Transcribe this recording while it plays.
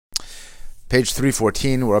Page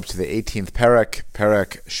 314, we're up to the 18th Perek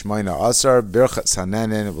Shmoina Asar, Birchas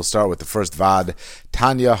HaNehenin. We'll start with the first Vaad.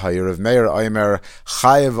 Tanya, Hayirav Meir, Omer,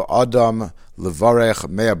 Chayev Adam, Levarech,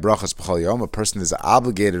 Mea Berachos B'chol Yom. A person is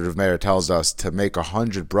obligated, Rav Meir tells us, to make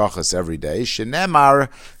 100 Berachos every day. Shenemar,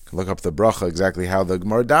 look up the bracha, exactly how the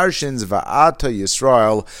Gemara darshins, Va'ata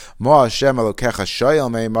Yisrael, Mo Hashem Elokecha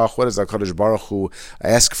Shoyel Meimach. What does HaKadosh Baruch Hu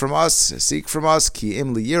ask from us, seek from us? Ki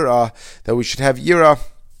im liyira, that we should have yira.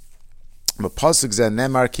 Pasuk zeh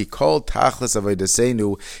nemar ki kol tachlis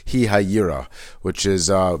avodaseinu hi hayira, which is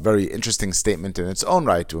a very interesting statement in its own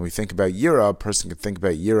right. When we think about yira, a person can think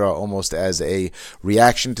about yira almost as a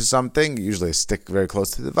reaction to something. Usually, I stick very close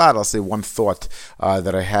to the Vaad. I'll say one thought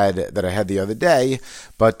that I had the other day.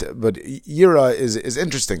 But yira is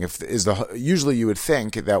interesting. Usually you would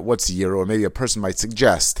think that what's yira, or maybe a person might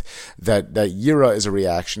suggest that yira is a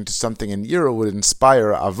reaction to something, and yira would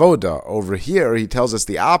inspire avoda. Over here, he tells us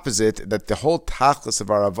the opposite, that the whole tachlis of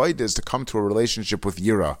our avodah is to come to a relationship with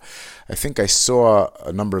yira. I think I saw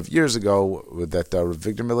a number of years ago that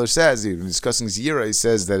Victor Miller says, even discussing yira, he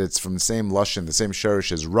says that it's from the same lashon, the same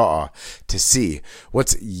sherish as ra'ah, to see.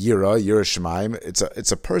 What's yira? Yira shemaim.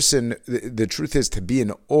 It's a person. The truth is, to be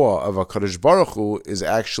in awe of HaKadosh Baruch Hu is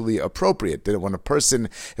actually appropriate. That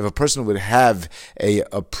if a person would have a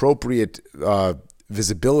appropriate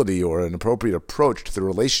visibility or an appropriate approach to the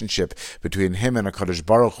relationship between him and HaKadosh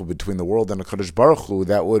Baruch Hu, between the world and HaKadosh Baruch Hu,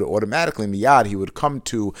 that would automatically, miyad, he would come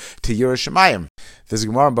to Yira Shemayim. There's a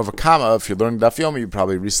Gemara in Bava Kama. If you're learning Daf Yomi, you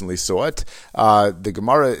probably recently saw it. The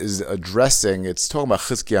Gemara is addressing, it's talking about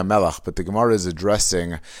Chizkiah Melech, but the Gemara is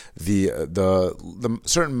addressing the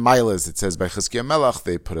certain milas. It says by Chizkiah Melech,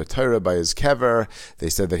 they put a Torah by his kever. They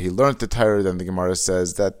said that he learned the Torah. Then the Gemara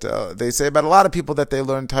says that they say about a lot of people that they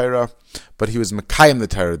learned Torah, but he was Mekayim the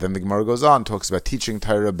Torah. Then the Gemara goes on, talks about teaching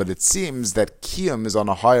Torah, but it seems that Kiyum is on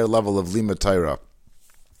a higher level of Lima Torah.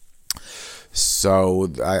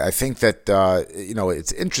 So I think that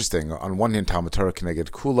it's interesting. On one hand, Talmud Torah can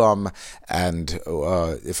get kulam, and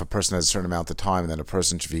if a person has a certain amount of time, then a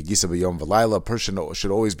person should be gisa b'yom v'layla. A person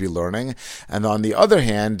should always be learning. And on the other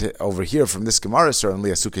hand, over here from this Gemara, certainly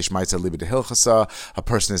asukesh ma'isa libi dehilchasa, a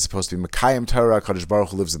person is supposed to be mekayim Torah. Kadosh Baruch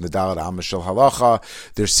Hu lives in the Daled Amos Shel Halacha.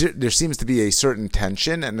 There seems to be a certain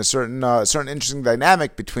tension and a certain interesting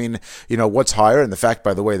dynamic between what's higher, and the fact,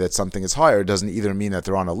 by the way, that something is higher doesn't either mean that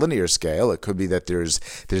they're on a linear scale. It could be that there's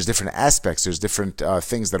different aspects, there's different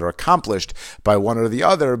things that are accomplished by one or the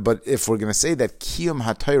other. But if we're going to say that Kiyum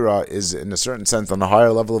HaTorah is, in a certain sense, on a higher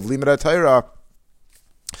level of Limud HaTorah,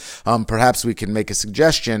 perhaps we can make a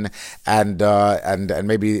suggestion, and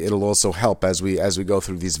maybe it'll also help as we go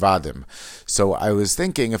through these vadim. So I was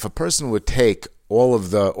thinking, if a person would take all of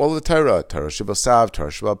the Torah Sheb'asav, Torah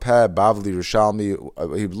Sheb'Peh, Bavli, Rishalmi,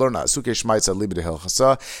 he would learn Asukei Shmaitza Libi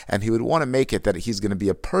Dehilchasa, and he would want to make it that he's going to be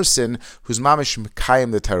a person who's mamish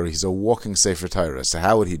mekayim the Torah. He's a walking Sefer Torah. So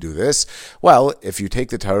how would he do this? Well, if you take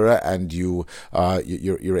the Torah and you're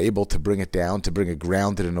able to bring it down, to bring it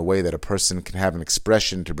grounded in a way that a person can have an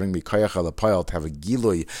expression, to bring mikayach alapayal, to have a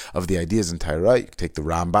gilui of the ideas in Torah. You can take the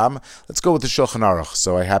Rambam. Let's go with the Shulchan Aruch.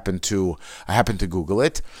 So I happen to Google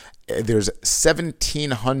it. There's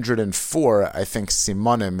 1,704, I think,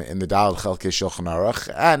 simonim in the Daled Chelkei Shulchan Aruch,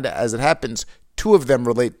 and as it happens, two of them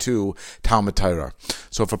relate to Talmud Torah.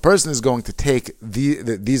 So if a person is going to take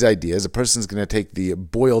these ideas, a person is going to take the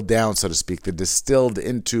boiled down, so to speak, the distilled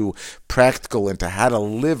into practical, into how to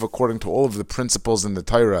live according to all of the principles in the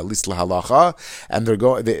Torah, at least lahalacha,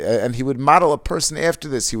 and he would model a person after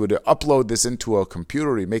this. He would upload this into a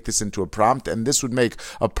computer, he'd make this into a prompt, and this would make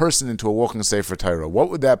a person into a walking Sefer Torah. What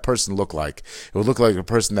would that person look like? It would look like a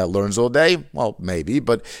person that learns all day? Well, maybe,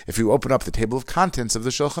 but if you open up the table of contents of the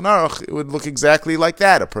Shulchan Aruch, it would look exactly like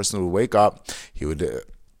that. A person would wake up, he would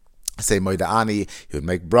say Moida'ani, he would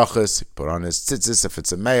make Berachos, put on his tzitzis if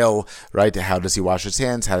it's a male, right? How does he wash his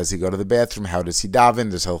hands? How does he go to the bathroom? How does he daven?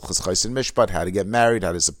 There's Hilchos Chais and Mishpat, how to get married,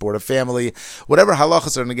 how to support a family. Whatever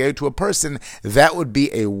halachas are negated to a person, that would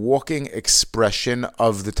be a walking expression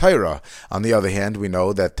of the Torah. On the other hand, we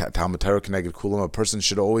know that Talmud Torah Keneged Kulam, a person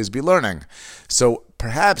should always be learning. So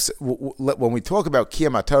perhaps when we talk about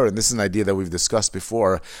Kiyum HaTorah, and this is an idea that we've discussed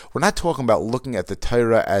before, we're not talking about looking at the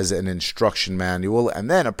Torah as an instruction manual, and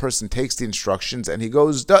then a person takes the instructions and he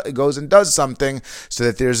goes and does something, so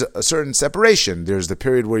that there's a certain separation. There's the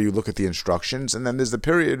period where you look at the instructions, and then there's the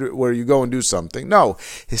period where you go and do something. No,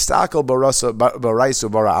 Histakel Baraisu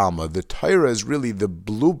Bara Alma. The Torah is really the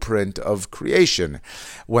blueprint of creation.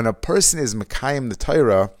 When a person is Mekayim the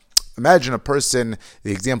Torah, Imagine a person,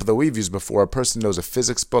 the example that we've used before, a person knows a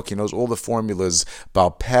physics book, he knows all the formulas,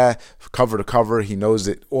 Baal Peh, cover to cover, he knows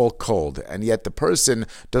it all cold. And yet the person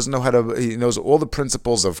doesn't know he knows all the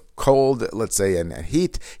principles of cold, let's say, and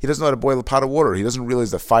heat. He doesn't know how to boil a pot of water. He doesn't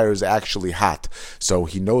realize that fire is actually hot. So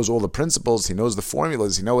he knows all the principles, he knows the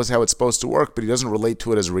formulas, he knows how it's supposed to work, but he doesn't relate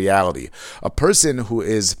to it as reality. A person who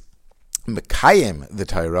is Mekayim the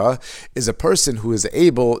Torah is a person who is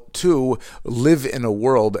able to live in a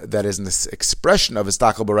world that is an expression of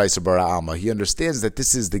Istakel B'Raisa Bara Alma. He understands that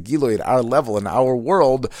this is the Gilui at our level, in our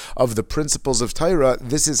world of the principles of Torah.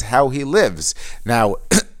 This is how he lives. Now,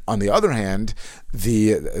 on the other hand,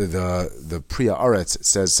 the Priya Aretz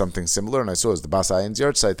says something similar, and I saw it the Bas Ayin's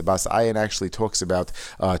yard site. The Bas Ayin actually talks about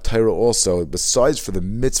Torah also, besides for the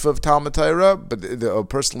mitzvah of Talmud Torah, but a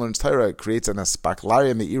person learns Torah, it creates an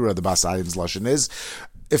aspaklaria me'ira, the Bas Ayin's lashon is.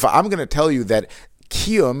 If I'm going to tell you that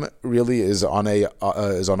Kiyum really is on a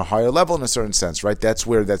higher level in a certain sense, right? That's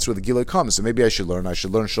where the Gilui comes. So maybe I should learn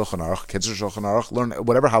Shulchan Aruch, Kitzur Shulchan Aruch, learn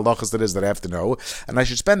whatever halachas that is that I have to know, and I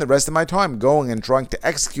should spend the rest of my time going and trying to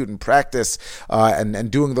execute and practice and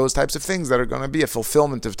doing those types of things that are going to be a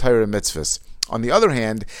fulfillment of Torah mitzvahs. On the other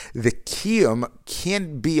hand, the kiyum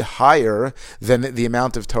can't be higher than the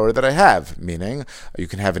amount of Torah that I have. Meaning, you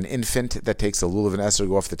can have an infant that takes a lulav and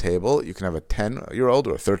esrog off the table. You can have a 10-year-old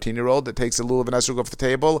or a 13-year-old that takes a lulav and esrog off the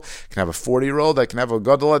table. You can have a 40-year-old. I can have a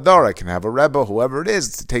gadol adar. I can have a rebbe, whoever it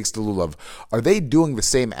is, that takes the lulav. Are they doing the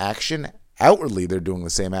same action? Outwardly, they're doing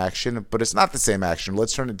the same action, but it's not the same action.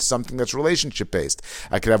 Let's turn it to something that's relationship-based.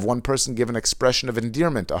 I could have one person give an expression of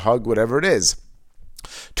endearment, a hug, whatever it is.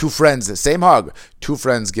 Two friends, the same hug. Two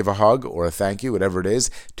friends give a hug or a thank you, whatever it is.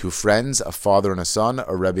 Two friends, a father and a son,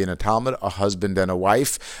 a rebbe and a talmud, a husband and a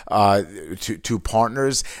wife, two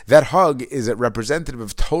partners. That hug is a representative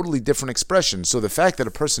of totally different expressions. So the fact that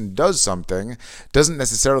a person does something doesn't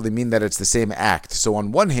necessarily mean that it's the same act. So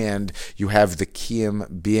on one hand, you have the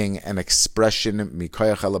kiyum being an expression,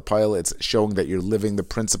 mikayach elapayil, it's showing that you're living the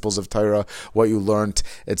principles of Torah, what you learned,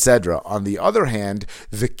 etc. On the other hand,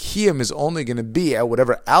 the kiyum is only going to be at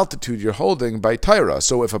whatever altitude you're holding by Torah.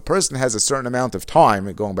 So if a person has a certain amount of time,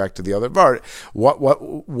 going back to the other part,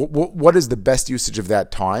 what is the best usage of that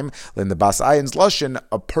time? In the Bas Ayin's lashon,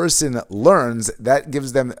 a person learns, that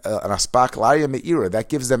gives them an aspak laria me'ira, that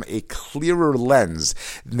gives them a clearer lens.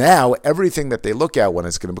 Now, everything that they look at, when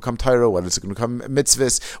it's going to become Torah, when it's going to become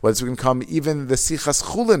mitzvahs, when it's going to become even the sichas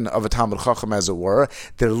chulin of a Talmud Chacham, as it were,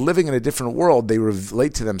 they're living in a different world. They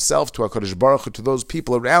relate to themselves, to HaKadosh Baruch Hu, to those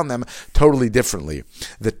people around them, totally differently.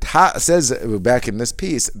 Says back in this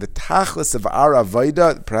piece, the tachlis of Ara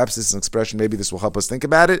Vaida, perhaps this is an expression, maybe this will help us think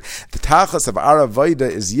about it. The tachlis of Ara Vaida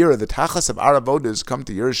is Yira. The tachlis of Ara Vaida is come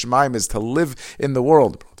to Yira Shemaim, is to live in the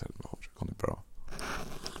world.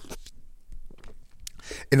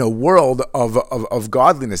 In a world of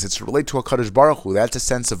godliness, it's to relate to HaKadosh Baruch Hu. That's a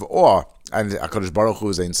sense of awe. And HaKadosh Baruch Hu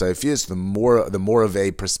is Ein Sofius. The more of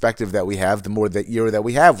a perspective that we have, the more that Yira that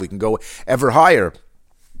we have. We can go ever higher.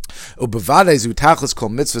 When you take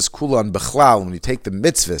the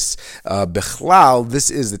mitzvahs, bechlal,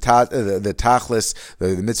 this is the tachlis. The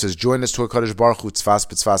mitzvahs join us to HaKadosh Baruch Hu. Tzvas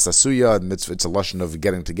b'tzvas asuya. The mitzvah, it's a lashon of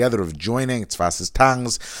getting together, of joining. Tzvas is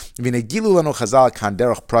tangs.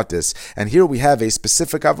 And here we have a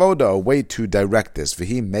specific avoda, a way to direct this.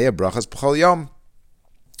 V'hi meya brachas b'chol yom.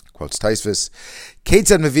 Quotes Taisvis.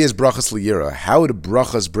 Keitzad mevias brachas liyira. How do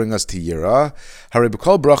brachas bring us to yira? Hari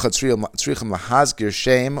b'kol bracha tzrichim lahazgir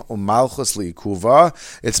shem u'malchus liikuva.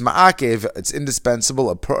 It's ma'akev. It's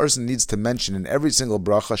indispensable. A person needs to mention in every single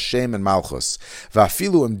bracha shem and malchus.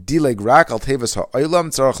 Va'afilu im dileg rak al tevas ha'olam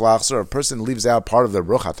tzarach lachzor. A person leaves out part of the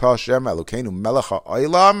ruch atah Hashem Elokeinu melech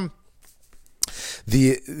ha'olam.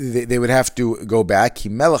 They would have to go back. Ki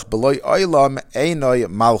melech beloy oilam einoi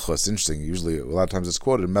malchus. Interesting. Usually, a lot of times it's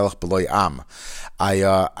quoted melech beloy am.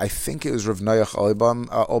 I think it was Rav Noach Olbam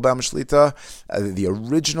Shlita. The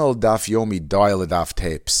original Daf Yomi dial Daf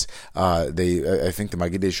tapes. I think the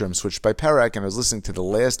Magidei Shurim switched by Perek, and I was listening to the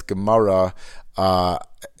last Gemara. I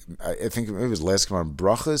think maybe it was the last Gemara in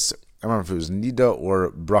Berachos. I don't remember if it was Nida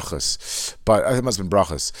or Brachos, but it must have been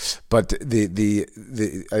Brachos. But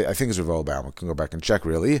I think it's Rav Olbam. I can go back and check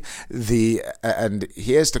really. And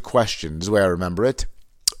he asked a question. This is the way I remember it.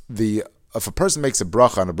 If a person makes a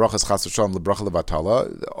bracha on a brachas chas v'shalom lebracha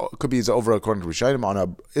levatala, it could be over according to Rishonim on a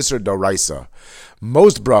Isser Doraisa.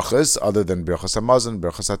 Most brachas, other than Birchas Hamazon,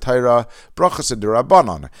 Birchas HaTorah, brachas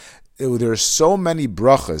D'Rabbanan. There are so many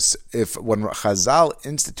brachas. If when Chazal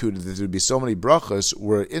instituted that there would be so many brachas,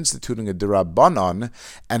 we're instituting a D'Rabbanan,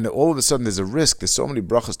 and all of a sudden there's a risk. There's so many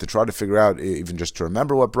brachas to try to figure out, even just to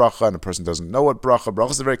remember what bracha, and a person doesn't know what bracha.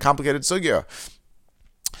 Bracha is a very complicated sugya.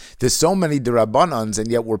 There's so many derabbanans,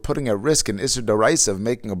 and yet we're putting at risk an Isser Daraisa of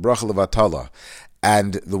making a bracha levatala.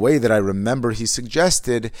 And the way that I remember he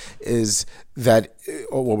suggested is that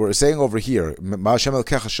what we're saying over here, if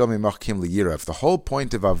the whole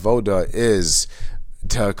point of avoda is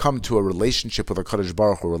to come to a relationship with HaKadosh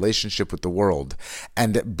Baruch Hu, a relationship with the world,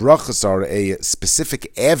 and brachos are a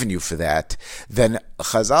specific avenue for that, then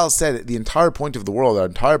Chazal said the entire point of the world, our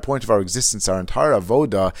entire point of our existence, our entire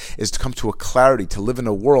avoda is to come to a clarity, to live in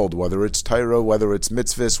a world, whether it's Torah, whether it's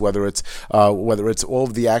mitzvahs, whether it's all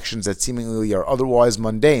of the actions that seemingly are otherwise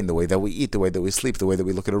mundane, the way that we eat, the way that we sleep, the way that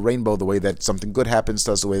we look at a rainbow, the way that something good happens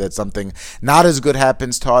to us, the way that something not as good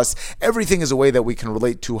happens to us. Everything is a way that we can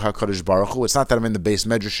relate to HaKadosh Baruch Hu. It's not that I'm in the base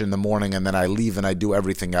medrash in the morning and then I leave and I do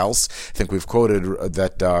everything else. I think we've quoted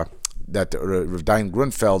that Rav Dayan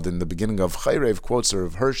Grunfeld in the beginning of Chayrev quotes, or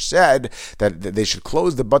Rav Hirsch said that they should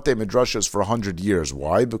close the Batei Midrashos for 100 years.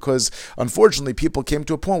 Why? Because unfortunately people came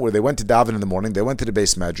to a point where they went to daven in the morning, they went to the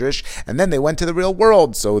base medrash, and then they went to the real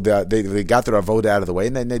world. So they got their avoda out of the way,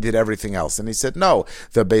 and then they did everything else. And he said, no,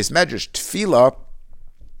 the base medrash, tefillah,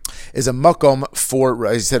 is a makom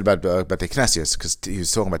for, he said about the Knesias, because he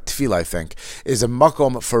was talking about tefillah, I think, is a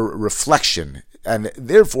makom for reflection. And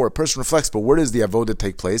therefore, a person reflects, but where does the avoda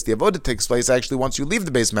take place? The avoda takes place actually once you leave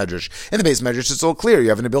the base medrash. In the base medrash, it's all clear. You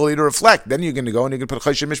have an ability to reflect. Then you're going to go and you're going to put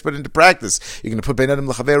Choshen Mishpat into practice. You're going to put Bein Adam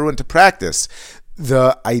L'Chaveru into practice.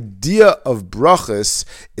 The idea of brachos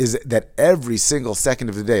is that every single second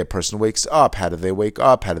of the day, a person wakes up. How do they wake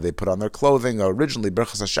up? How do they put on their clothing? Originally,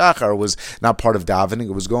 Birchas HaShachar was not part of davening.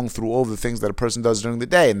 It was going through all the things that a person does during the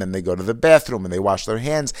day. And then they go to the bathroom and they wash their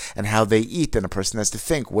hands, and how they eat. And a person has to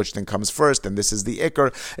think which thing comes first. And this is the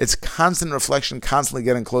ikar. It's constant reflection, constantly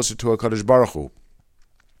getting closer to HaKadosh Baruch Hu.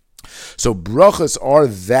 So brachos are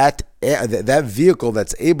that vehicle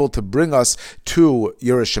that's able to bring us to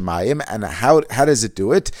Yerushalayim. And how does it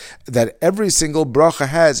do it? That every single bracha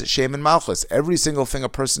has Shem and Malchus. Every single thing a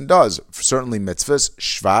person does, certainly mitzvahs,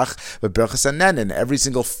 shvach, but Birchas HaNehenin. Every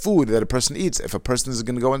single food that a person eats. If a person is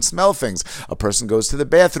going to go and smell things, a person goes to the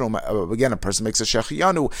bathroom. Again, a person makes a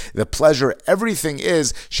shechiyanu. The pleasure, everything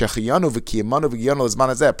is shechiyanu v'kiyamanu v'giyanu l'zman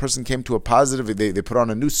hazeh. A person came to a positive. They put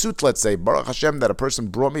on a new suit. Let's say Baruch Hashem that a person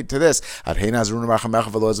brought me to this.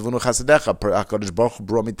 HaKadosh Baruch Hu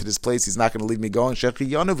brought me to this place. He's not going to leave me going.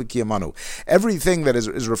 Everything that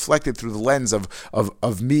is reflected through the lens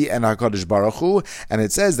of me and HaKadosh Baruch Hu. And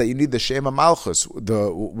it says that you need the Shema Malchus.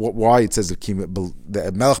 Why it says the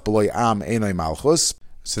Melech B'loi Am Einoi Malchus.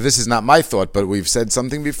 So this is not my thought, but we've said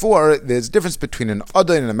something before. There's a difference between an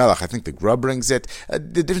Adain and a Melech. I think the Gra brings it.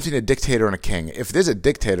 The difference between a dictator and a king. If there's a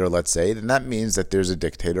dictator, let's say, then that means that there's a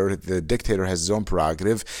dictator. The dictator has his own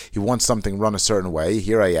prerogative. He wants something run a certain way.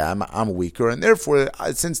 Here I am. I'm weaker. And therefore,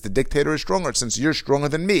 since the dictator is stronger, since you're stronger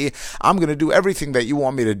than me, I'm going to do everything that you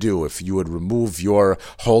want me to do. If you would remove your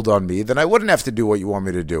hold on me, then I wouldn't have to do what you want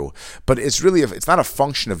me to do. But it's not a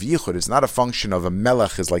function of yichud. It's not a function of a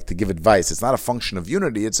Melech is like to give advice. It's not a function of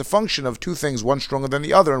unity. It's a function of two things, one stronger than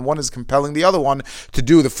the other, and one is compelling the other one to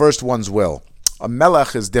do the first one's will. A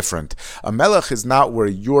melech is different. A melech is not where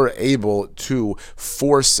you're able to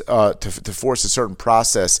force to force a certain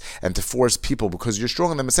process and to force people because you're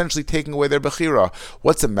stronger than them, essentially taking away their bechira.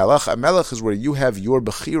 What's a melech? A melech is where you have your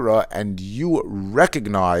bechira and you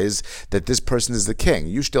recognize that this person is the king.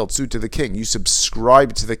 You still suit to the king. You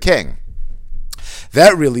subscribe to the king.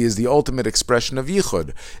 That really is the ultimate expression of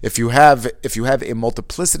yichud. If you have a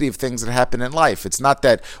multiplicity of things that happen in life, it's not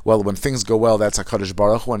that, well, when things go well, that's HaKadosh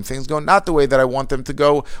Baruch Hu. When things go not the way that I want them to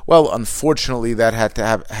go, well, unfortunately, that had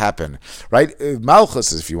to happen, right?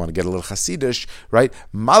 Malchus, if you want to get a little Hasidish, right?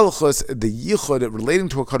 Malchus, the yichud relating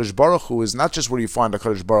to HaKadosh Baruch Hu is not just where you find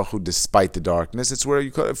HaKadosh Baruch Hu despite the darkness, it's where you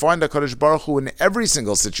find HaKadosh Baruch Hu in every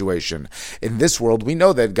single situation. In this world, we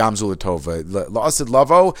know that Gamzu L'Tova, La'asid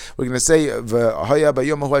Lavo, we're going to say, and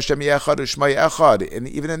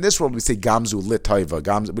even in this world, we say Gamzu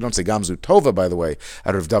Litova. We don't say Gamzu Tova, by the way,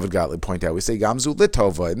 out of David Gottlieb point out. We say Gamzu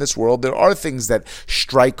Litova. In this world, there are things that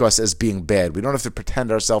strike us as being bad. We don't have to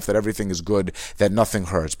pretend ourselves that everything is good, that nothing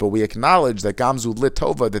hurts. But we acknowledge that Gamzu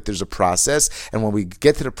Litova, that there's a process, and when we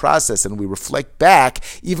get to the process and we reflect back,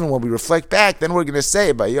 even when we reflect back, then we're going to say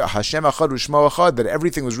Hashem Echad U'Shmo Echad, that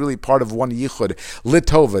everything was really part of one Yichud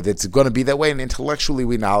Litova. That's going to be that way, and intellectually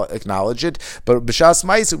we acknowledge it, but B'shas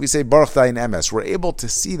Ma'aseh, we say Baruch Dayin Emes. We're able to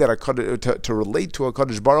see that to relate to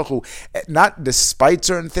HaKadosh Baruch Hu, not despite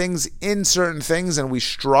certain things, in certain things, and we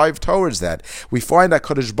strive towards that. We find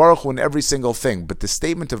HaKadosh Baruch Hu in every single thing, but the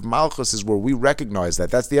statement of Malchus is where we recognize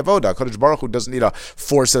that. That's the avoda. HaKadosh Baruch Hu doesn't need to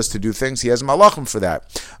force us to do things. He has malachim for that.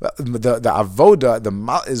 The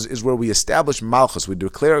avoda is where we establish Malchus. We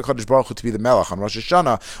declare HaKadosh Baruch Hu to be the Melech. On Rosh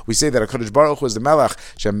Hashanah, we say that HaKadosh Baruch Hu is the Melech,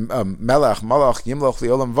 Melech, Malach, Yimloch,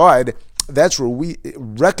 Li'olam Vaad. That's where we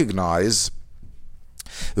recognize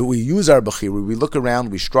that we use our bechira, we look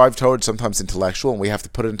around, we strive towards sometimes intellectual, and we have to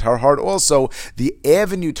put it into our heart also. The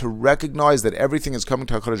avenue to recognize that everything is coming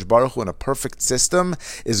to HaKadosh Baruch Hu in a perfect system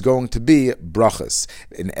is going to be brachas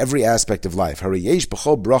in every aspect of life. Hariyesh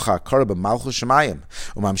b'chol bracha akara b'malchus shemayim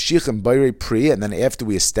umamshichim b'yrei pri, and then after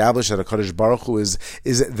we establish that HaKadosh Baruch Hu is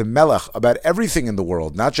the melech about everything in the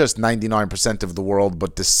world, not just 99% of the world,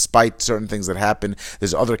 but despite certain things that happen,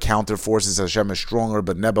 there's other counter forces. Hashem is stronger,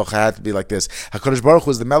 but Nebuch had to be like this. HaKadosh Baruch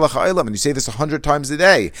Hu is the Melech HaOlam, and you say this 100 times a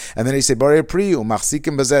day, and then you say Barei Pri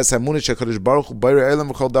Umachzikim Bazeh Samunish HaKadosh Baruch Hu Barei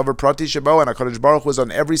Olam V'Chol Davar Prati Shebo, and HaKadosh Baruch Hu is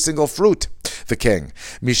on every single fruit, the King.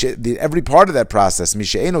 Every part of that process.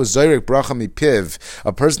 Mishe'eno Zoyrek Bracha Mipiv,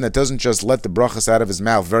 a person that doesn't just let the brachas out of his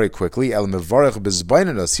mouth very quickly. El Mevarech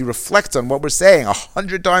Bezbaininus, he reflects on what we're saying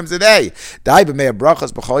 100 times a day. Dai B'mei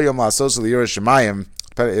Brachas B'Chol Yom La'asos L'Yireh Shemayim.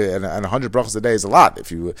 And 100 brachas a day is a lot.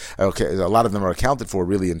 A lot of them are accounted for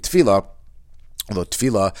really in tefillah. Although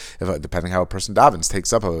tefillah, depending how a person davens,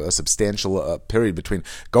 takes up a substantial period between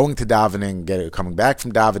going to davening, coming back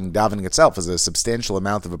from davening itself is a substantial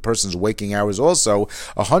amount of a person's waking hours also.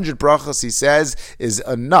 100 brachas, he says, is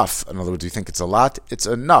enough. In other words, do you think it's a lot? It's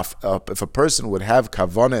enough. If a person would have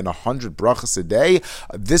kavanah in 100 brachas a day,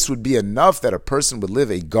 this would be enough that a person would live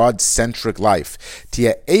a God-centric life.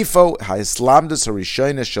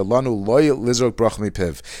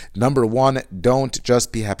 Number one, don't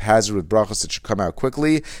just be haphazard with brachas that should come out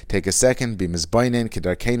quickly. Take a second, be mizbainin,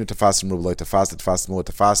 kedarkeinu tafastim rubloi tafasta, tafasta muat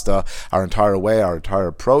tafasta. Our entire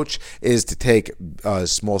approach is to take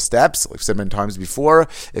small steps. Like I've said many times before,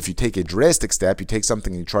 if you take a drastic step, you take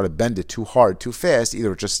something and you try to bend it too hard, too fast,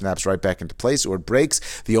 either it just snaps right back into place or it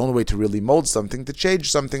breaks. The only way to really mold something, to change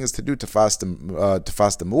something, is to do tafasta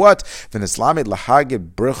muat. V'nislamid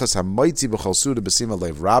lahagid birchas hamoitzi b'chol suda b'sima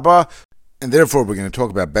leiv rabba. And therefore, we're going to talk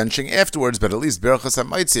about benching afterwards, but at least Birchas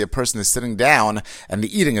HaMaitzi, a person is sitting down, and the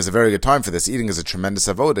eating is a very good time for this. Eating is a tremendous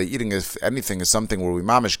avoda. Eating, if anything, is something where we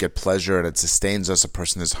mamish get pleasure, and it sustains us. A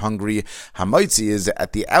person is hungry. HaMaitzi is,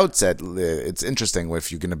 at the outset, it's interesting,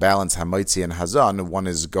 if you're going to balance HaMaitzi and Hazan, one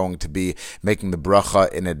is going to be making the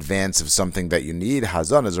bracha in advance of something that you need.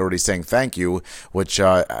 Hazan is already saying thank you, which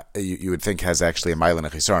you would think has actually a mile and a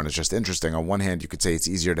chisar. It's just interesting. On one hand, you could say it's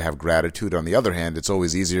easier to have gratitude. On the other hand, it's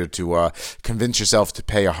always easier to convince yourself to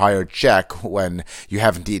pay a higher check when you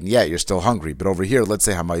haven't eaten yet, you're still hungry. But over here, let's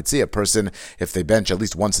say Hamaitzi, a person, if they bench at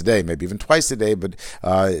least once a day, maybe even twice a day, but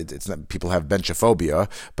it's not, people have benchophobia,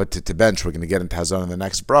 but to bench, we're going to get into Hazan in the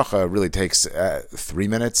next bracha, really takes 3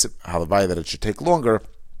 minutes, halavai that it should take longer.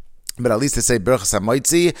 But at least to say Birchas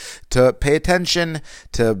HaMaitzi, to pay attention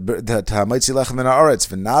to HaMaitzi Lechem Min HaAretz,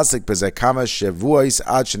 V'nazik B'zeh Kama Shevuos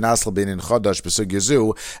Ad Shenasl Beinin Chodesh B'Sug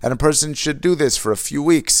Yezu, and a person should do this for a few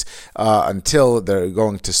weeks until they're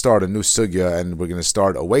going to start a new sugya, and we're going to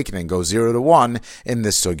start awakening, go 0 to 1 in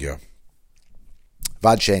this sugya.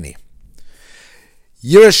 Vaad Sheni.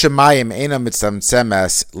 Yiras Shemayim eina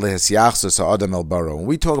mitzamtzemes lehisyachzus ha'adam el baro. When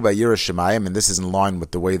we talk about Yiras Shemayim, and this is in line with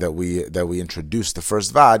the way that we introduced the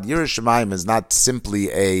first Vaad, Yiras Shemayim is not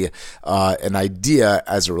simply an idea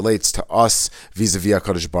as it relates to us vis-a-vis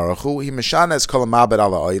HaKadosh Baruch Hu. He mishanes kol ha'mabed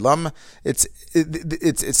ala oilam. It's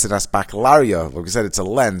an aspacularia. Like I said, it's a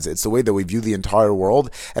lens. It's the way that we view the entire world,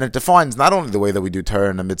 and it defines not only the way that we do Torah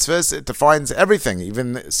and mitzvahs, it defines everything,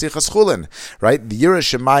 even Sichas Chulin. Right? The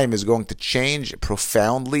Yiras Shemayim is going to change profoundly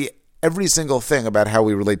every single thing about how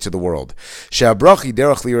we relate to the world. The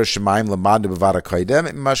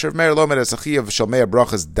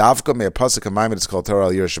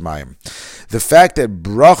fact that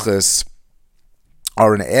brachas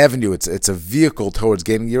are an avenue, it's a vehicle towards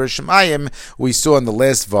gaining Yiras Shemayim. We saw in the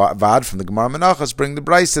last Vaad from the Gemara Menachos, bring the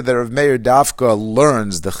Brisa that Rav Meir Dafka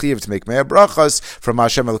learns the Chiyuv to make Meir Brachas from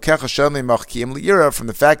Hashem Elokecha Shem Machkiyim L'Yira, from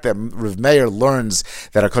the fact that Rav Meir learns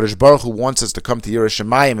that HaKadosh Baruch Hu wants us to come to Yiras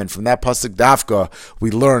Shemayim, and from that pasuk Dafka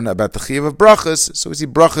we learn about the Chiyuv of Brachas. So we see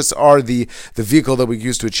Brachas are the vehicle that we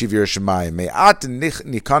use to achieve Yiras Shemayim. Me'at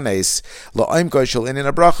nikanes la'imka shel inin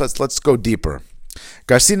Brachas. Let's go deeper.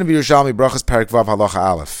 Garsina b'Yerushalmi Brachas Parak Vav Halacha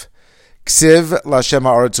Aleph. Ksiv L'Hashem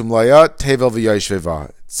ha'aretz umlaya tevel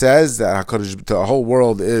v'yashveva. says that the whole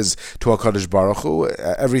world is to HaKadosh Baruch Hu,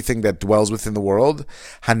 everything that dwells within the world.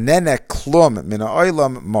 HaNehenin klum min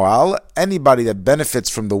ha'olam mo'al. Anybody that benefits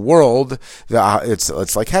from the world,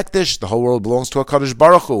 it's like hektish. The whole world belongs to HaKadosh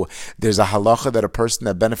Baruch Hu. There's a halacha that a person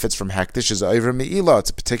that benefits from hektish is over me'ilah. It's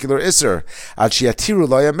a particular isser. Ad sheyatiru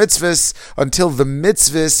loya mitzvahs, until the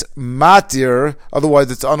mitzvahs matir, otherwise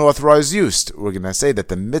it's unauthorized use. We're going to say that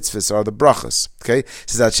the mitzvahs are the brachos. Okay, it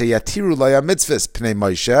says ad sheyatiru loya mitzvahs pnei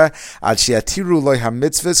Moshe, ad sheyatiru loya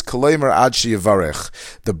mitzvahs koloimer ad sheyavarech.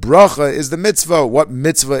 The bracha is the mitzvah. What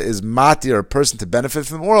mitzvah is matir a person to benefit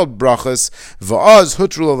from the world? Brachos. Va'az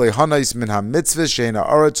hutru lehanais min ha-mitzvahs sheina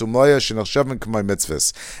aretz umloya shenachshavim k'may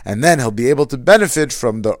mitzvahs. And then he'll be able to benefit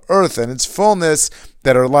from the earth and its fullness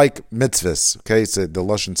that are like mitzvahs. Okay, so the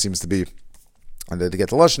lashon seems to be, and to get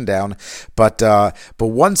the lashon down, but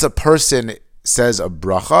once a person says a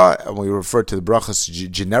bracha, and we refer to the brachas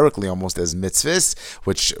generically almost as mitzvahs,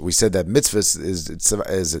 which we said that mitzvahs is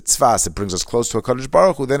tzvas, it brings us close to HaKadosh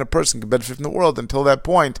Baruch Hu, then a person can benefit from the world. Until that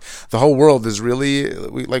point, the whole world is really,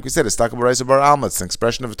 like we said, it's taka b'raisa bar alma, it's an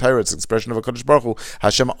expression of a Torah, it's an expression of HaKadosh Baruch Hu.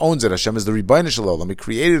 Hashem owns it, Hashem is the Rebbeinu Shalom. He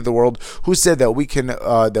created the world. Who said that we can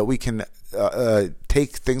take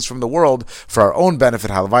things from the world for our own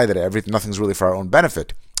benefit? Halavai, that nothing's really for our own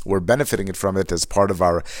benefit. We're benefiting it from it as part of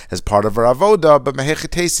our avoda, but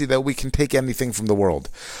mehechetesi, that we can take anything from the world.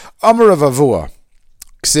 Amar of Avua,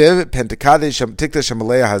 Ksiv pentekadish tikta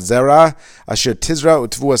shemaleya hazera asher tizra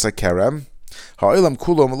utvuas hakerem ha'ilam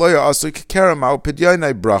kulo maloya asu kerem au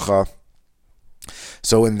pidyanei bracha.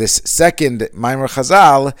 So in this second Maimer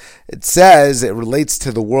Chazal, it says it relates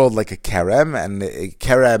to the world like a kerem, and a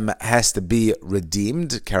kerem has to be redeemed,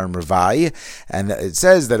 kerem revai, and it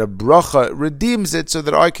says that a bracha redeems it so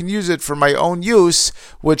that I can use it for my own use,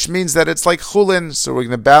 which means that it's like chulin. So we're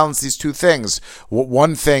going to balance these two things.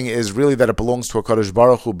 One thing is really that it belongs to HaKadosh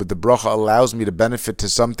Baruch Hu, but the bracha allows me to benefit to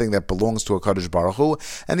something that belongs to HaKadosh Baruch Hu,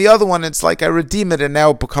 and the other one, it's like I redeem it and now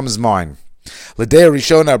it becomes mine. L'dei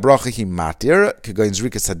Rishona bracha hi matir, kegoin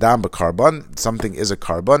zrika sadam b'karban. Something is a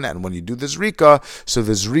carbon, and when you do the zrika, so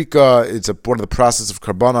the zrika, it's one of the process of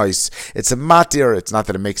carbonis. It's a matir. It's not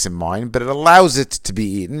that it makes it mine, but it allows it to be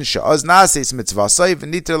eaten. Sha'az naseis mitzvasai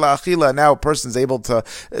v'niter la'achila. Now a person's able to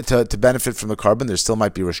benefit from the carbon. There still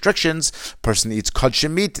might be restrictions. Person eats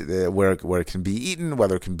kodshim meat, where it can be eaten,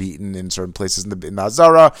 whether it can be eaten in certain places in the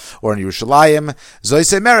Azara or in Yerushalayim.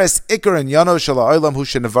 Zoyse meres ikar and yano shala'olam hu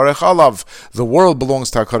shenevarech alav. The world belongs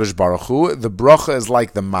to HaKadosh Baruch Hu. The bracha is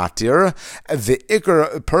like the matir. The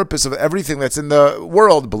ikar purpose of everything that's in the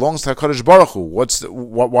world belongs to HaKadosh Baruch Hu.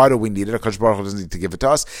 Why do we need it? HaKadosh Baruch Hu doesn't need to give it to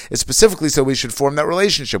us. It's specifically so we should form that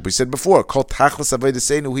relationship. We said before, Kol tachlis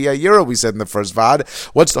avodaseinu hi hayira, we said in the first Vaad.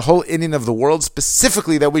 What's the whole inyan of the world?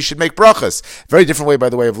 Specifically that we should make brachas. Very different way, by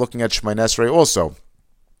the way, of looking at Shemoneh Esrei also.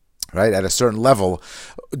 Right, at a certain level,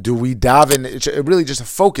 do we daven? It's really just a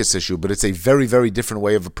focus issue, but it's a very, very different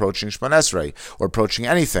way of approaching Shemoneh Esrei or approaching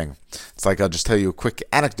anything. It's like, I'll just tell you a quick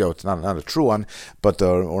anecdote, not a true one, but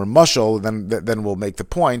or mushal. Then we'll make the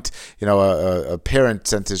point. You know, a parent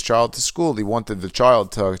sent his child to school. He wanted the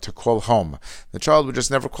child to call home. The child would just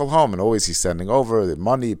never call home, and always he's sending over the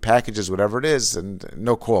money, packages, whatever it is, and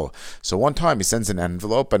no call. So one time he sends an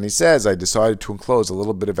envelope and he says, "I decided to enclose a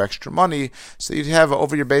little bit of extra money so you'd have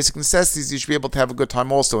over your basic necessities. You should be able to have a good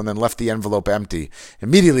time also," and then left the envelope empty.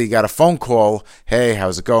 Immediately got a phone call. "Hey,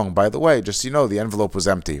 how's it going? By the way, just so you know, the envelope was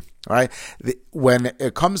empty." All right. When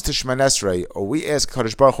it comes to Shemoneh Esrei, or we ask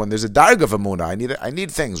Kadosh Baruch Hu, and there's a darg of Emunah, I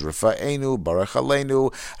need things. Rafa'enu, Baruch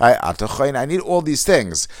Aleinu, Atachain. I need all these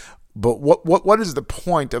things. But what is the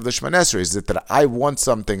point of the Shemoneh Esrei? Is it that I want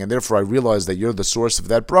something and therefore I realize that you're the source of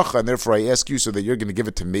that bracha and therefore I ask you so that you're going to give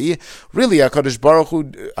it to me? Really, HaKadosh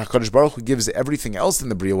Baruch Hu gives everything else in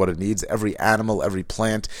the Bria what it needs, every animal, every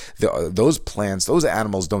plant. Those plants, those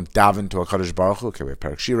animals don't daven to HaKadosh Baruch Hu. Okay, we have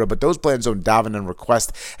Parak Shira, but those plants don't daven and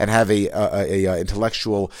request and have a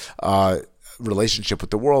intellectual relationship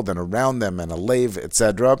with the world and around them and a lave,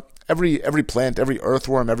 etc. Every plant, every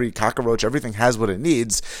earthworm, every cockroach, everything has what it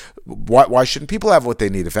needs. Why shouldn't people have what they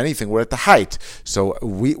need? If anything, we're at the height. So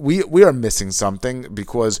we are missing something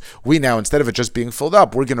because we now, instead of it just being filled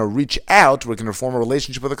up, we're going to reach out, we're going to form a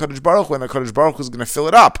relationship with the HaKadosh Baruch Hu, and the HaKadosh Baruch Hu is going to fill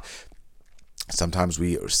it up. Sometimes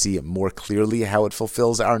we see more clearly how it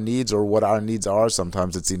fulfills our needs or what our needs are.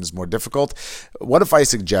 Sometimes it seems more difficult. What if I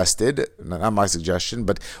suggested, not my suggestion,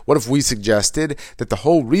 but what if we suggested that the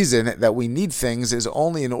whole reason that we need things is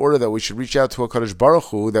only in order that we should reach out to HaKadosh Baruch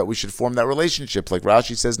Hu, that we should form that relationship, like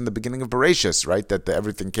Rashi says in the beginning of Birchas, right? That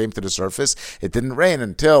everything came to the surface. It didn't rain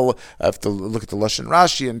until, I have to look at the Lashon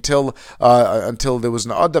Rashi, until there was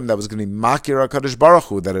an Adam that was going to be Makir HaKadosh Baruch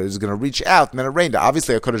Hu, that it was going to reach out, and then it rained.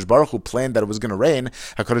 Obviously, HaKadosh Baruch Hu planned that it was going to rain.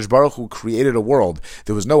 HaKadosh Baruch Hu created a world.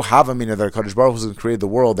 There was no Havamina that HaKadosh Baruch Hu was going to create the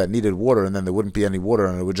world that needed water, and then there wouldn't be any water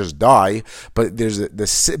and it would just die. But there's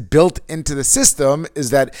built into the system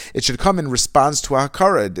is that it should come in response to a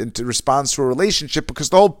Hakara, in response to a relationship, because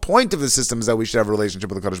the whole point of the system is that we should have a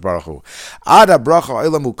relationship with HaKadosh Baruch Hu. Ada bracha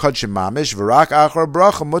olam ukadshim mamish v'rak achar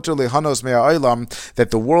bracha mutar lehanos mea olam,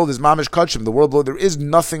 that the world is mamish kadshim. The world, there is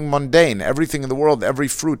nothing mundane. Everything in the world, every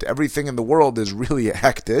fruit, everything in the world is really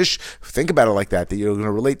hektish. Think about it like that you're going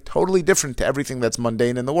to relate totally different to everything that's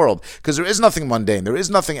mundane in the world, because there is nothing mundane, there is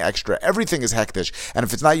nothing extra, everything is hektish, and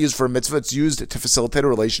if it's not used for a mitzvah, it's used to facilitate a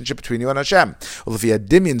relationship between you and Hashem.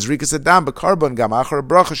 Shlomim,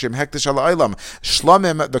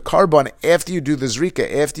 the carbon, after you do the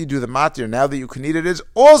zrika, after you do the matir, now that you can eat it, is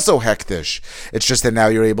also hektish. It's just that now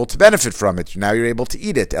you're able to benefit from it, now you're able to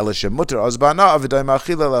eat it, and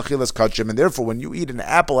therefore when you eat an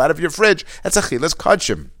apple out of your fridge, that's achilas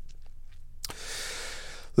kadshim.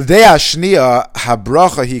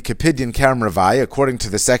 According to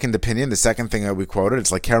the second opinion, the second thing that we quoted, it's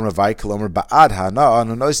like Kerem Ravai, Kolomer Ba'ad Hana,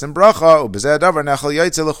 Nunoisim Bracha, Ubezeh Davar Nechel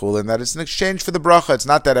Yaitze L'chulin, that it's an exchange for the bracha. It's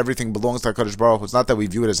not that everything belongs to HaKadosh Baruch Hu. It's not that we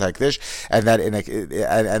view it as hektish, and that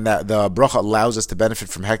that the bracha allows us to benefit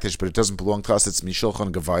from hektish, but it doesn't belong to us. It's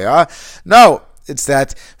Mishulchan Gavaya. No. It's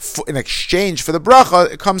that in exchange for the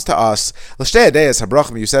bracha, it comes to us.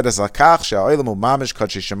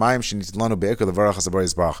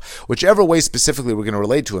 Whichever way specifically we're going to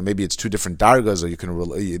relate to it, maybe it's two different dargas, or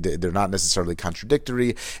they're not necessarily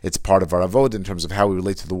contradictory. It's part of our avod in terms of how we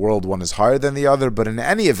relate to the world. One is higher than the other, but in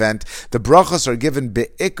any event, the brachas are given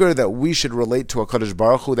be'ikr that we should relate to HaKadosh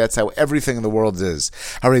Baruch Hu. That's how everything in the world is.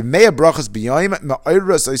 The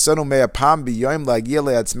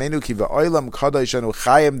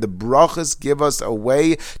brachas give us a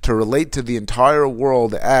way to relate to the entire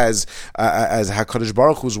world as HaKadosh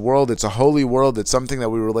Baruch Hu's world. It's a holy world. It's something that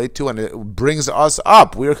we relate to, and it brings us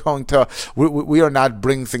up. We are not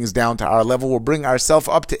bringing things down to our level. We'll bring ourselves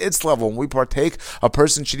up to its level. When we partake, a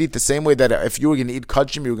person should eat the same way that if you were going to eat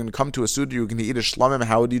kachim, you were going to come to a suda, you were going to eat a shlomim.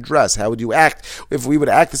 How would you dress? How would you act? If we would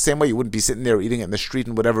act the same way, you wouldn't be sitting there eating it in the street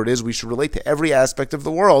and whatever it is. We should relate to every aspect of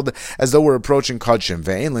the world as though we're approaching kachim.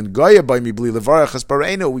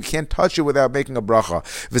 We can't touch it without making a bracha.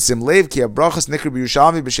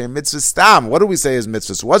 What do we say is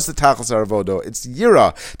mitzvahs? What's the tachlis aravodo? It's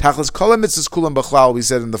yira. Tachlis kol mitzvahs kulam b'chlal, we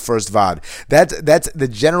said in the first Vaad. That's the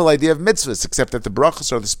general idea of mitzvahs, except that the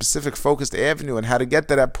brachas are the specific focused avenue and how to get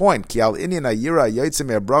to that point. Ki al inyan yira yaitze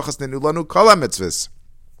me brachas nenulanu kol mitzvahs.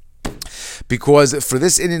 Because for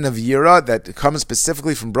this inyan of Yira that comes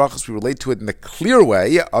specifically from brachas, we relate to it in a clear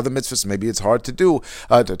way. Other mitzvahs, maybe it's hard to do,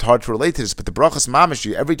 it's hard to relate to this, but the brachas mamash,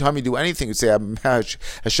 every time you do anything, you say, Hashem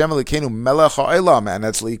Elokeinu melech ha'olam, and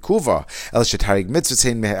that's li'ikuva. El shetarig mitzvahs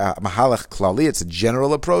hein mahalach klali, it's a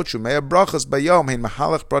general approach. Umeya brachas bayom hein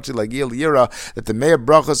mahalach prati lagil Yira, that the meya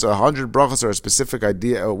brachas, 100 brachas, are a specific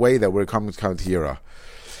idea, a way that we're coming to Yira.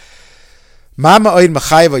 How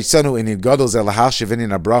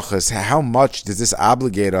much does this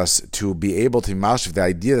obligate us to be able to mashif the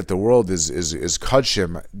idea that the world is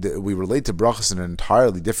kadshim? We relate to brachas in an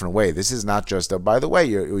entirely different way. This is not just by the way,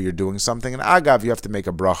 you're doing something in agav, you have to make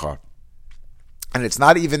a bracha. And it's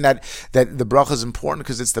not even that the bracha is important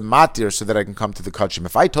because it's the matir so that I can come to the kachim.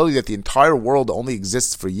 If I told you that the entire world only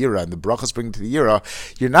exists for yira and the brachas bring to the yira,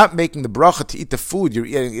 you're not making the bracha to eat the food. You're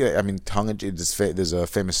eating. I mean, there's a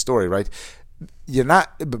famous story, right? You're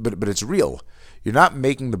not, but it's real. You're not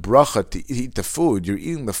making the bracha to eat the food. You're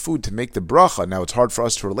eating the food to make the bracha. Now, it's hard for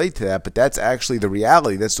us to relate to that, but that's actually the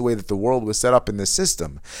reality. That's the way that the world was set up in this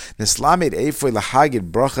system. Hazan,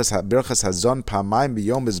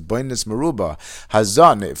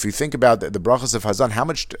 if you think about the brachas of Hazan, how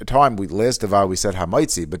much time we said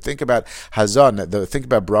Hamaitzi, but think about Hazan, think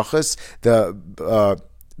about brachas. The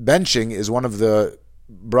benching is one of the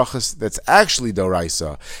brachas that's actually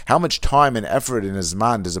doraisa. How much time and effort in his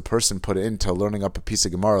man does a person put into learning up a piece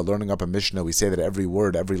of Gemara, learning up a Mishnah? We say that every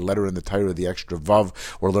word, every letter in the Torah, the extra vav,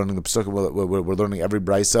 we're learning the Pesukah, we're learning every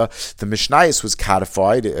brisa. The Mishnayos was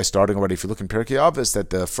codified, starting already, if you look in Pirkei Avos, that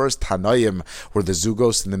the first Tanoim were the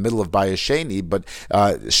Zugos in the middle of Bayesheni, but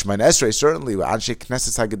Shemon Esrei, certainly, Anshe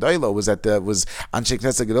Knesset HaGedolah was Anshe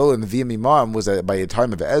Knesset HaGedolah in the V'yam Imam was by the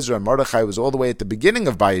time of Ezra, and Mordechai was all the way at the beginning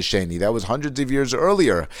of Bayesheni. That was hundreds of years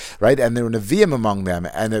earlier. Right, and there were Nevi'im among them,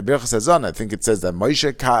 and the Birchas Hazan, I think it says that Moshe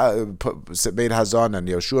made Hazan and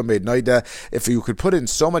Yoshua made Noida. If you could put in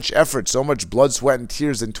so much effort, so much blood, sweat, and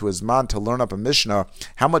tears into his man to learn up a Mishnah,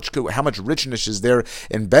 how much richness is there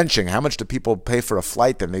in benching? How much do people pay for a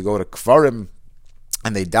flight and they go to Kfarim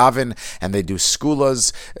and they daven and they do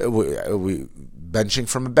skulas? Benching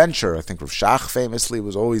from a bencher. I think Rav Shach famously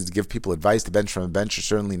was always to give people advice to bench from a bencher.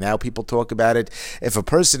 Certainly now people talk about it. If a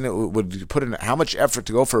person would put in how much effort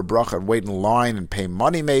to go for a bracha and wait in line and pay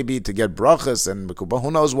money maybe to get brachas and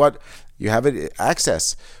who knows what, you have it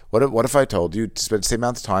access. What if I told you to spend the same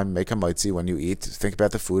amount of time, make a mitzi when you eat, think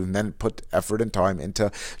about the food, and then put effort and time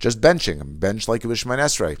into just benching. Bench like it was Shemon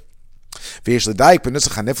Esrei. Pay attention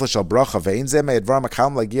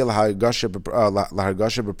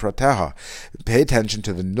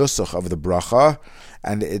to the nusach of the bracha,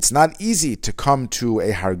 and it's not easy to come to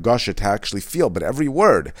a hargasha to actually feel, but every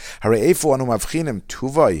word. The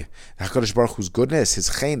HaKadosh Baruch Hu's goodness, His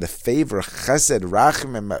chen, the favor, chesed,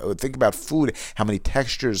 rachim. Think about food, how many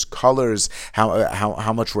textures, colors,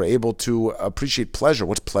 how much we're able to appreciate pleasure.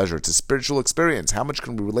 What's pleasure? It's a spiritual experience. How much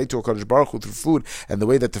can we relate to HaKadosh Baruch Hu through food and the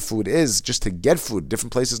way that the food is, just to get food,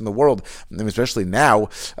 different places in the world, and especially now,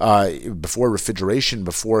 before refrigeration,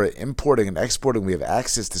 before importing and exporting, we have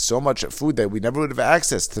access to so much food that we never would have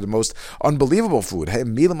access to the most unbelievable food. Are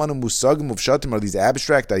these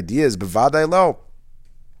abstract ideas?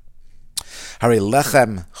 Hare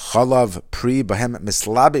lechem, chalav, pri, bahem,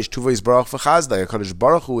 mislabish, tuva yisbarach v'chazdai. HaKadosh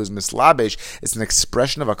Baruch Hu is mislabish. It's an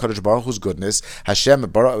expression of HaKadosh Baruch Hu's goodness.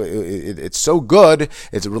 Hashem, it's so good,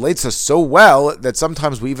 it relates us so well that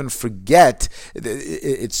sometimes we even forget.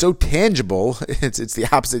 It's so tangible. It's the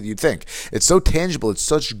opposite you'd think. It's so tangible. It's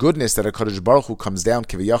such goodness that HaKadosh Baruch Hu comes down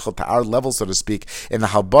kiviyachal to our level, so to speak, in the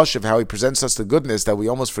halbash of how He presents us the goodness, that we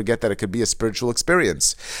almost forget that it could be a spiritual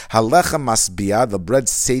experience. Halechem masbiyah, the bread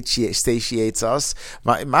satiates us.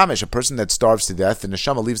 Mamish, a person that starves to death, the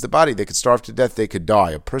neshama leaves the body. They could starve to death, they could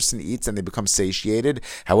die. A person eats and they become satiated.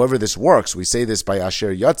 However this works, we say this by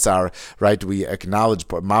Asher Yatzar, right? We acknowledge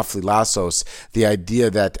Mafli Lasos, the idea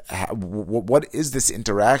that what is this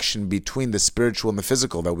interaction between the spiritual and the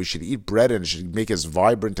physical, that we should eat bread and it should make us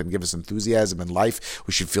vibrant and give us enthusiasm in life.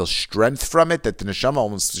 We should feel strength from it, that the neshama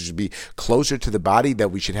almost should be closer to the body,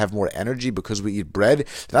 that we should have more energy because we eat bread.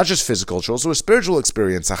 Not just physical, it's also a spiritual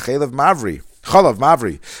experience. Achel of Mavri. Chalav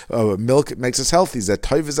Mavri, milk makes us healthy. Zet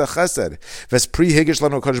toiv is a chesed. Ves pri higish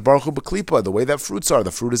lanu Kadosh Baruch Hu b'klipa. The way that fruits are,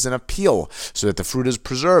 the fruit is in a peel, so that the fruit is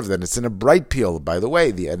preserved, and it's in a bright peel. By the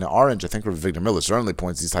way, an orange, I think Rav Victor Miller certainly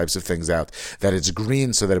points these types of things out, that it's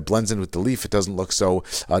green so that it blends in with the leaf. It doesn't look so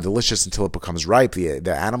delicious until it becomes ripe.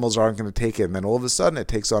 The animals aren't going to take it, and then all of a sudden it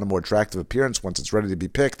takes on a more attractive appearance once it's ready to be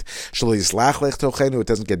picked. Shelo yislach lech tochenu. It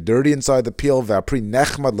doesn't get dirty inside the peel. V'apri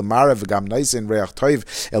nechmad l'marav v'gam naisin reach toiv.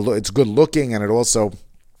 It's good looking, and it also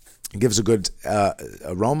gives a good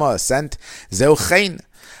aroma, a scent. Zeu chen.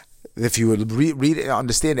 If you would read and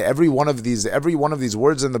understand every one of these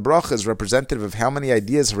words in the bracha is representative of how many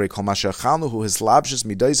ideas. Everything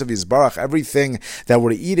that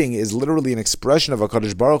we're eating is literally an expression of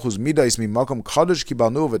HaKadosh Baruch Hu's midas mimakom kadosh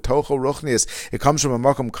kibalnu v'tocho ruchnius. It comes from a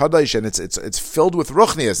makom kadosh, and it's filled with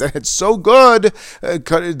ruchnius, and it's so good that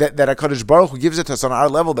HaKadosh Baruch Hu gives it to us on our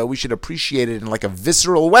level that we should appreciate it in like a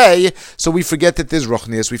visceral way. So we forget that there's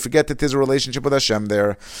ruchnius, we forget that there's a relationship with Hashem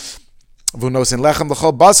there. HaKadosh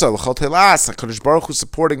Baruch Hu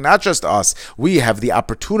supporting not just us. We have the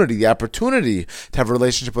opportunity to have a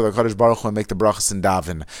relationship with HaKadosh Baruch Hu and make the brachas and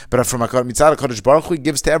daven. But from HaKadosh Baruch Hu, He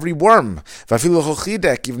gives to every worm.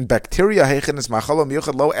 Even bacteria,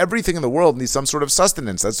 everything in the world needs some sort of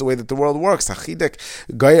sustenance. That's the way that the world works.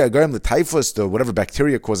 The typhus, whatever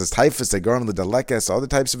bacteria causes typhus, the dalekes, other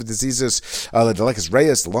types of diseases, the dalekes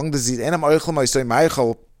reus, the lung disease.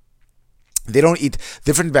 They don't eat,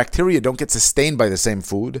 different bacteria don't get sustained by the same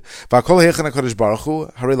food. HaKadosh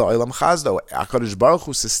Baruch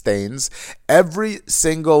Hu sustains every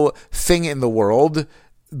single thing in the world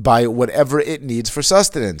by whatever it needs for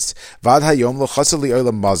sustenance. Vaad hayom lo chasar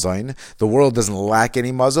li'olam mazayin. The world doesn't lack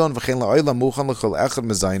any mazon. V'chein la'olam muchan l'chol echad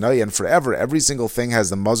mezayinai. And forever, every single thing has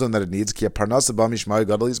the mazon that it needs. Ki parnasa b'mishmai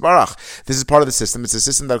gadol yisbarach. This is part of the system. It's a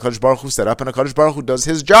system that HaKadosh Baruch Hu set up, and HaKadosh Baruch Hu does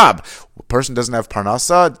his job. A person doesn't have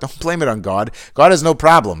parnasa, don't blame it on God. God has no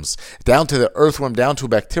problems. Down to the earthworm, down to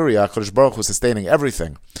bacteria, HaKadosh Baruch Hu is sustaining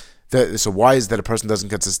everything. So why is that a person doesn't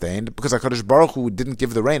get sustained? Because HaKadosh Baruch Hu didn't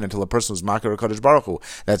give the rain until a person was makar HaKadosh Baruch Hu.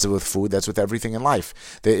 That's with food, that's with everything in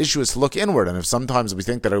life. The issue is to look inward, and if sometimes we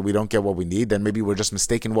think that we don't get what we need, then maybe we're just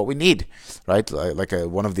mistaken what we need, right? Like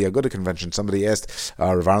one of the Aguda conventions, somebody asked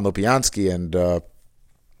Rav Aaron Lopiansky and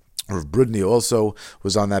Rav Brudny also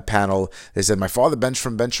was on that panel. They said, my father benched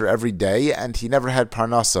from bencher every day, and he never had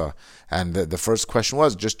parnasa. And the first question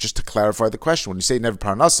was, just to clarify the question, when you say never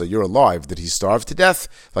parnasa, you're alive. Did he starve to death?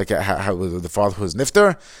 Like how the father was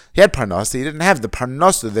nifter? He had parnasa. He didn't have the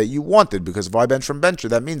parnasa that you wanted, because if I bench from bencher,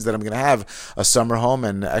 that means that I'm going to have a summer home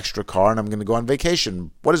and an extra car, and I'm going to go on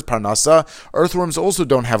vacation. What is parnasa? Earthworms also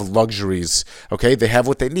don't have luxuries. Okay, they have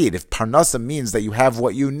what they need. If parnasa means that you have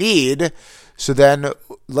what you need, so then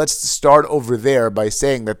let's start over there by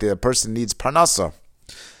saying that the person needs parnasa.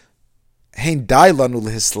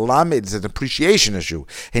 It's an appreciation issue.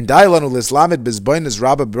 That's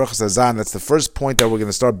the first point, that we're going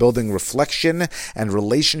to start building reflection and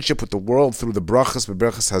relationship with the world through the Berachos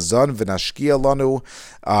Hazan v'nashkia lanu,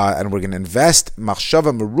 and we're going to invest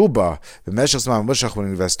machshava meruba. We're going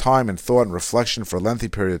to invest time and thought and reflection for a lengthy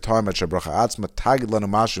period of time until the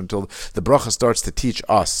bracha starts to teach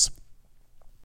us.